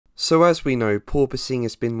So as we know, porpoising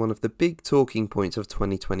has been one of the big talking points of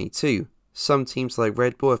 2022. Some teams like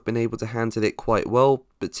Red Bull have been able to handle it quite well,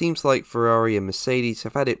 but teams like Ferrari and Mercedes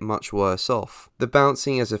have had it much worse off. The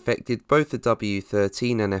bouncing has affected both the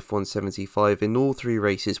W13 and F175 in all three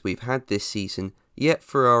races we've had this season, yet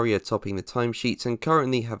Ferrari are topping the timesheets and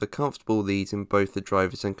currently have a comfortable lead in both the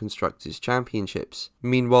Drivers' and Constructors' Championships.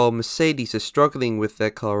 Meanwhile, Mercedes are struggling with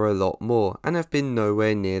their car a lot more and have been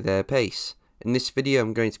nowhere near their pace. In this video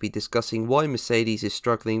I'm going to be discussing why Mercedes is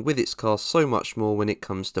struggling with its car so much more when it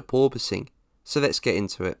comes to porpoising. So let's get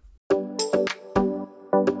into it.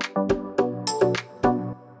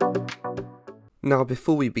 Now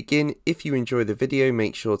before we begin, if you enjoy the video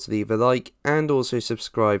make sure to leave a like and also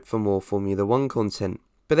subscribe for more Formula 1 content.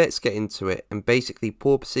 But let's get into it, and basically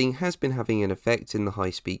porpoising has been having an effect in the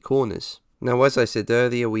high speed corners. Now as I said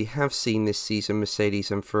earlier, we have seen this season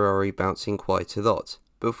Mercedes and Ferrari bouncing quite a lot.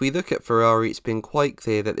 But if we look at Ferrari, it's been quite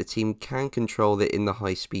clear that the team can control it in the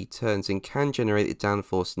high speed turns and can generate the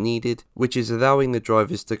downforce needed, which is allowing the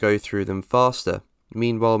drivers to go through them faster.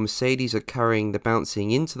 Meanwhile, Mercedes are carrying the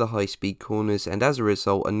bouncing into the high speed corners and as a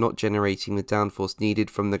result are not generating the downforce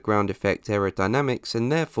needed from the ground effect aerodynamics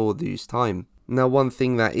and therefore lose time. Now one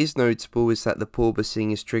thing that is notable is that the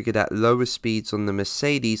porpoising is triggered at lower speeds on the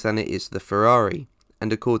Mercedes than it is the Ferrari.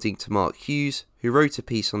 And according to Mark Hughes, who wrote a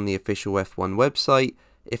piece on the official F1 website,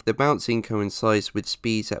 if the bouncing coincides with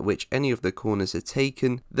speeds at which any of the corners are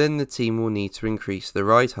taken, then the team will need to increase the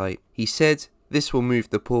ride height. He said, this will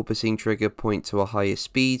move the porpoising trigger point to a higher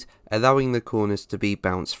speed, allowing the corners to be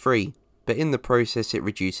bounce free, but in the process it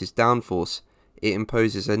reduces downforce. It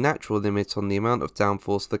imposes a natural limit on the amount of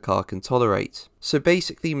downforce the car can tolerate. So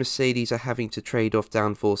basically Mercedes are having to trade off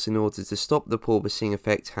downforce in order to stop the porpoising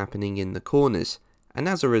effect happening in the corners, and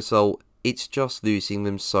as a result, it's just losing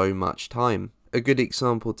them so much time. A good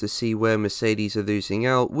example to see where Mercedes are losing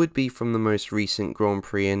out would be from the most recent Grand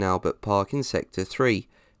Prix in Albert Park in Sector 3.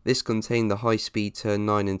 This contained the high speed turn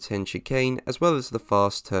 9 and 10 chicane as well as the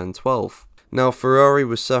fast turn 12. Now Ferrari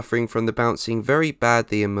was suffering from the bouncing very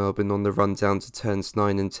badly in Melbourne on the run down to turns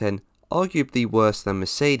 9 and 10, arguably worse than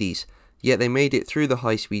Mercedes, yet they made it through the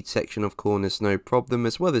high speed section of corners no problem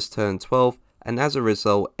as well as turn 12, and as a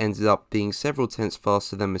result ended up being several tenths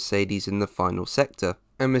faster than Mercedes in the final sector.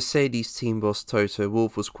 And Mercedes team boss Toto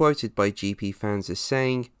Wolff was quoted by GP fans as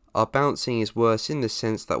saying, "Our bouncing is worse in the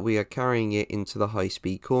sense that we are carrying it into the high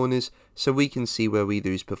speed corners, so we can see where we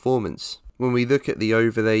lose performance. When we look at the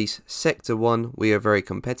overlays, Sector 1 we are very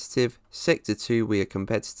competitive, Sector 2 we are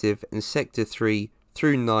competitive, and Sector 3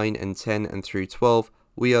 through 9 and 10 and through 12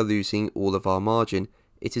 we are losing all of our margin.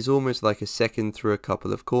 It is almost like a second through a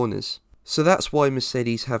couple of corners." So that's why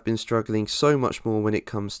Mercedes have been struggling so much more when it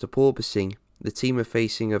comes to porpoising. The team are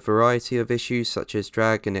facing a variety of issues such as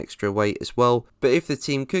drag and extra weight as well, but if the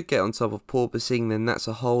team could get on top of porpoising then that's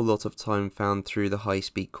a whole lot of time found through the high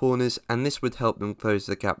speed corners and this would help them close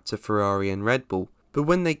the gap to Ferrari and Red Bull. But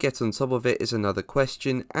when they get on top of it is another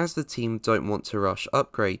question, as the team don't want to rush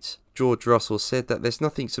upgrades. George Russell said that there's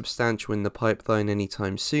nothing substantial in the pipeline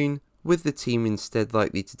anytime soon, with the team instead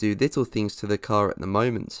likely to do little things to the car at the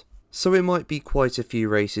moment. So it might be quite a few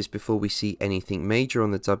races before we see anything major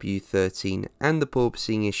on the W13 and the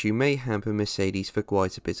porpoising issue may hamper Mercedes for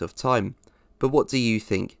quite a bit of time. But what do you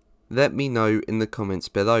think? Let me know in the comments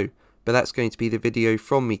below. But that's going to be the video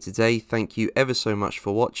from me today. Thank you ever so much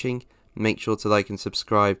for watching. Make sure to like and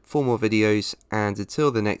subscribe for more videos, and until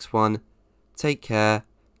the next one, take care,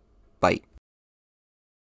 bye.